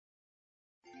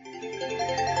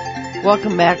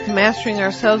Welcome back to Mastering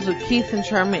Ourselves with Keith and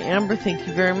Charma Amber. Thank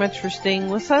you very much for staying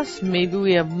with us. Maybe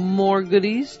we have more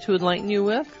goodies to enlighten you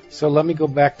with. So let me go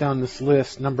back down this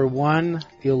list. Number 1,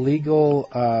 illegal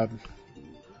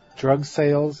drug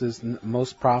sales is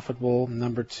most profitable.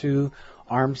 Number 2,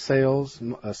 arms sales,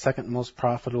 second most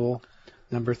profitable.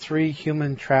 Number 3,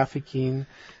 human trafficking.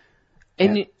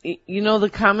 And you know the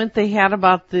comment they had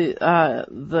about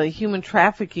the human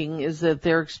trafficking is that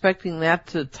they're expecting that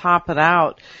to top it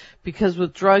out, because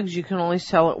with drugs you can only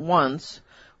sell it once,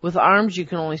 with arms you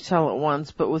can only sell it once,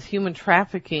 but with human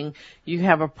trafficking you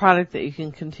have a product that you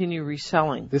can continue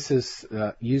reselling. This is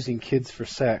using kids for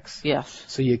sex. Yes.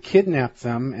 So you kidnap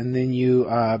them, and then you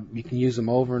can use them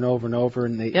over and over and over,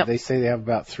 and they say they have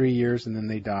about 3 years, and then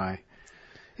they die.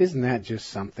 Isn't that just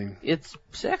something? It's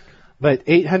sick. But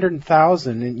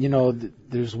 800,000, and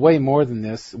there's way more than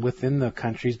this within the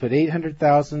countries, but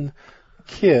 800,000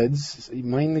 kids,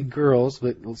 mainly girls,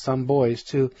 but some boys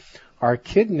too, are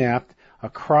kidnapped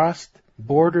across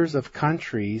borders of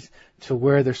countries to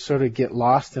where they sort of get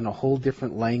lost in a whole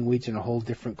different language and a whole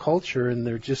different culture, and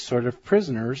they're just sort of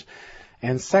prisoners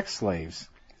and sex slaves.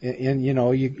 And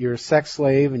you're a sex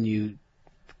slave, and you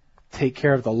take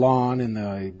care of the lawn and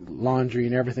the laundry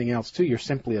and everything else too. You're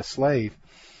simply a slave.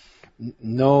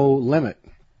 No limit.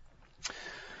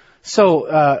 So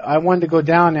I wanted to go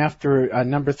down after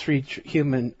number 3,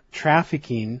 human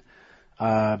trafficking.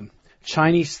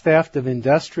 Chinese theft of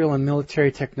industrial and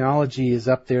military technology is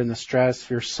up there in the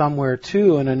stratosphere somewhere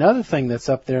too. And another thing that's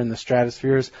up there in the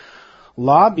stratosphere is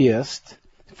lobbyists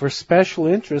for special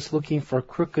interests looking for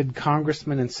crooked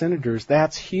congressmen and senators.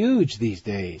 That's huge these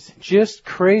days. Just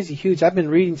crazy huge. I've been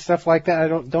reading stuff like that. I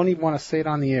don't even want to say it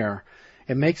on the air.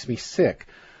 It makes me sick.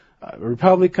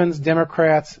 Republicans,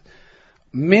 Democrats,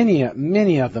 many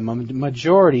of them, a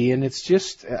majority, and it's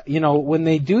just, when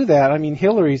they do that, I mean,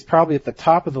 Hillary's probably at the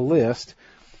top of the list.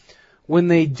 When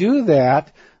they do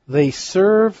that, they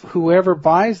serve whoever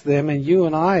buys them, and you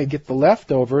and I get the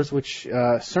leftovers, which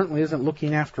certainly isn't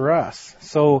looking after us.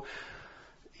 So,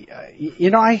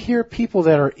 I hear people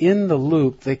that are in the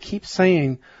loop, they keep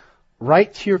saying,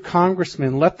 write to your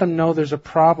congressman, let them know there's a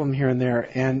problem here and there,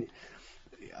 and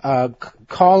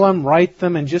call them, write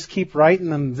them, and just keep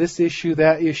writing them this issue,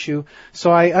 that issue.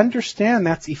 So I understand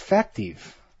that's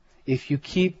effective. If you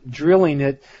keep drilling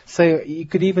it, you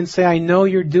could even say, I know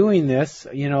you're doing this,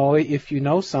 if you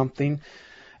know something,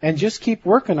 and just keep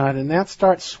working on it, and that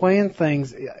starts swaying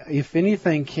things, if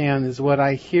anything can, is what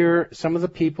I hear some of the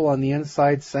people on the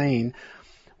inside saying,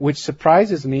 which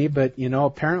surprises me, but,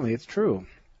 apparently it's true.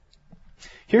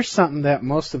 Here's something that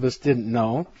most of us didn't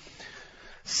know.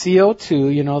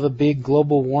 CO2, the big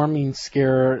global warming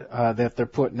scare that they're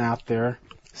putting out there,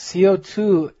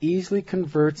 CO2 easily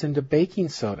converts into baking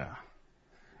soda.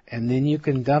 And then you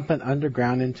can dump it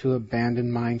underground into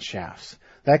abandoned mine shafts.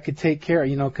 That could take care,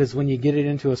 because when you get it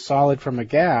into a solid from a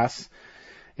gas,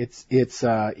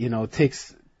 the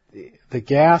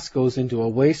gas goes into a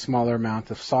way smaller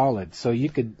amount of solid. So you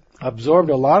could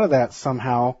absorb a lot of that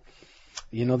somehow.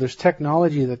 There's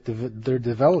technology that they're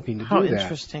developing to do that. How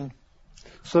interesting.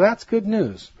 So that's good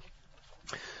news.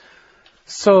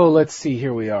 So let's see,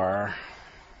 here we are.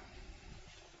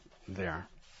 There.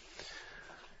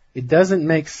 It doesn't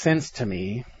make sense to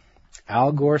me.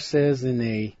 Al Gore says in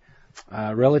a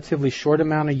relatively short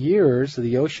amount of years,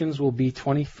 the oceans will be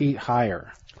 20 feet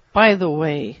higher. By the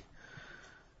way,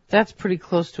 that's pretty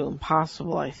close to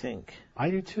impossible, I think.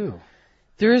 I do too.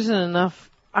 There isn't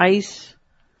enough ice.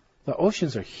 The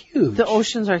oceans are huge. The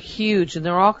oceans are huge, and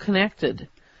they're all connected.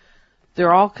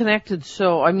 They're all connected,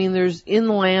 so, there's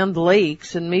inland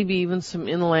lakes and maybe even some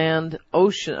inland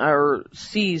ocean, or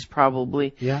seas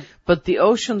probably. Yeah. But the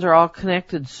oceans are all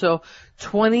connected, so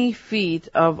 20 feet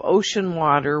of ocean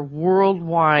water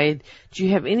worldwide. Do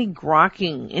you have any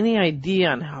idea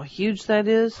on how huge that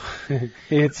is?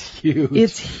 It's huge.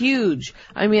 It's huge.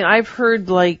 I've heard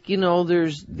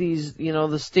there's these,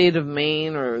 the state of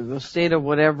Maine or the state of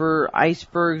whatever,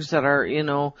 icebergs that are,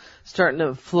 starting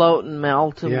to float and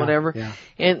melt and whatever. Yeah.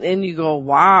 And you go,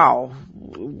 wow,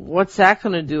 what's that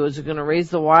going to do? Is it going to raise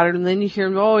the water? And then you hear,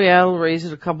 it'll raise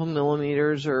it a couple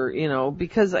millimeters or,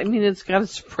 because, it's got to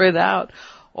spread out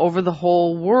over the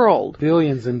whole world.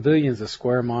 Billions and billions of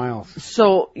square miles.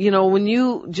 So, when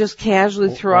you just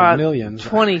casually throw out millions.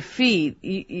 20 feet,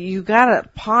 you gotta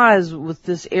pause with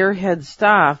this airhead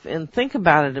stuff and think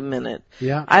about it a minute.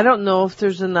 Yeah. I don't know if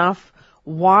there's enough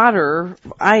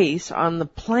ice on the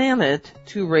planet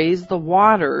to raise the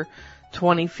water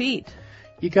 20 feet.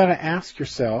 You gotta ask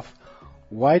yourself,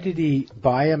 why did he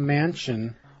buy a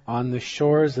mansion on the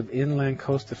shores of inland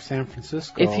coast of San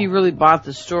Francisco. If he really bought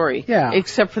the story. Yeah.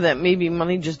 Except for that maybe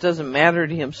money just doesn't matter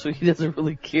to him, so he doesn't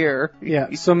really care.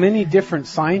 Yeah, so many different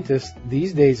scientists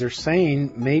these days are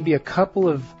saying maybe a couple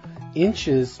of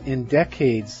inches in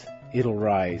decades it'll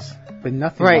rise, but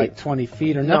nothing like 20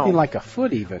 feet or nothing like a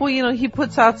foot even. Well, you know, he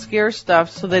puts out scare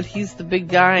stuff so that he's the big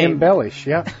guy. Embellish,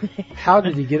 yeah. How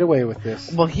did he get away with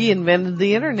this? Well, he invented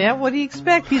the internet. What do you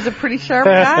expect? He's a pretty sharp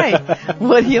guy.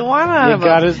 What do you want out of him? You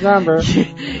got his number.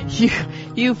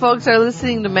 You folks are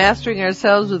listening to Mastering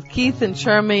Ourselves with Keith and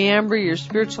Charmaine Amber, your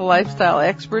spiritual lifestyle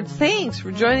experts. Thanks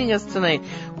for joining us tonight.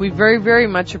 We very, very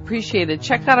much appreciate it.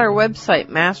 Check out our website,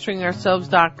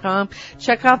 masteringourselves.com.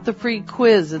 Check out the free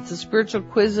quiz. It's a spiritual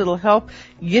quiz that'll help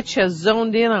get you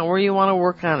zoned in on where you want to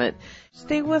work on it.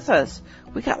 Stay with us.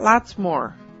 We got lots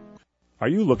more. Are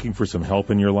you looking for some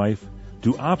help in your life?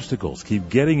 Do obstacles keep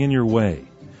getting in your way?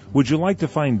 Would you like to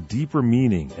find deeper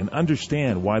meaning and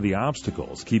understand why the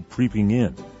obstacles keep creeping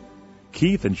in?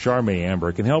 Keith and Charmaine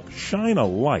Amber can help shine a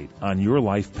light on your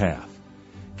life path.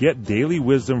 Get daily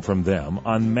wisdom from them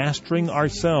on Mastering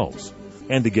Ourselves.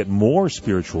 And to get more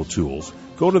spiritual tools,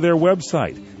 go to their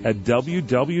website at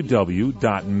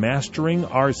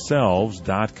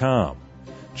www.masteringourselves.com.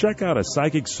 Check out A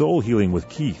Psychic Soul Healing with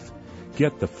Keith.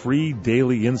 Get the free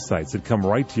daily insights that come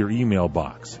right to your email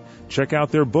box. Check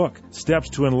out their book, Steps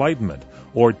to Enlightenment,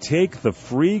 or take the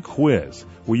free quiz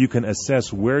where you can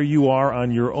assess where you are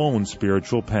on your own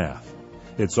spiritual path.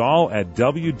 It's all at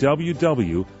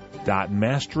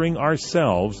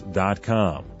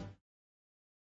www.masteringourselves.com.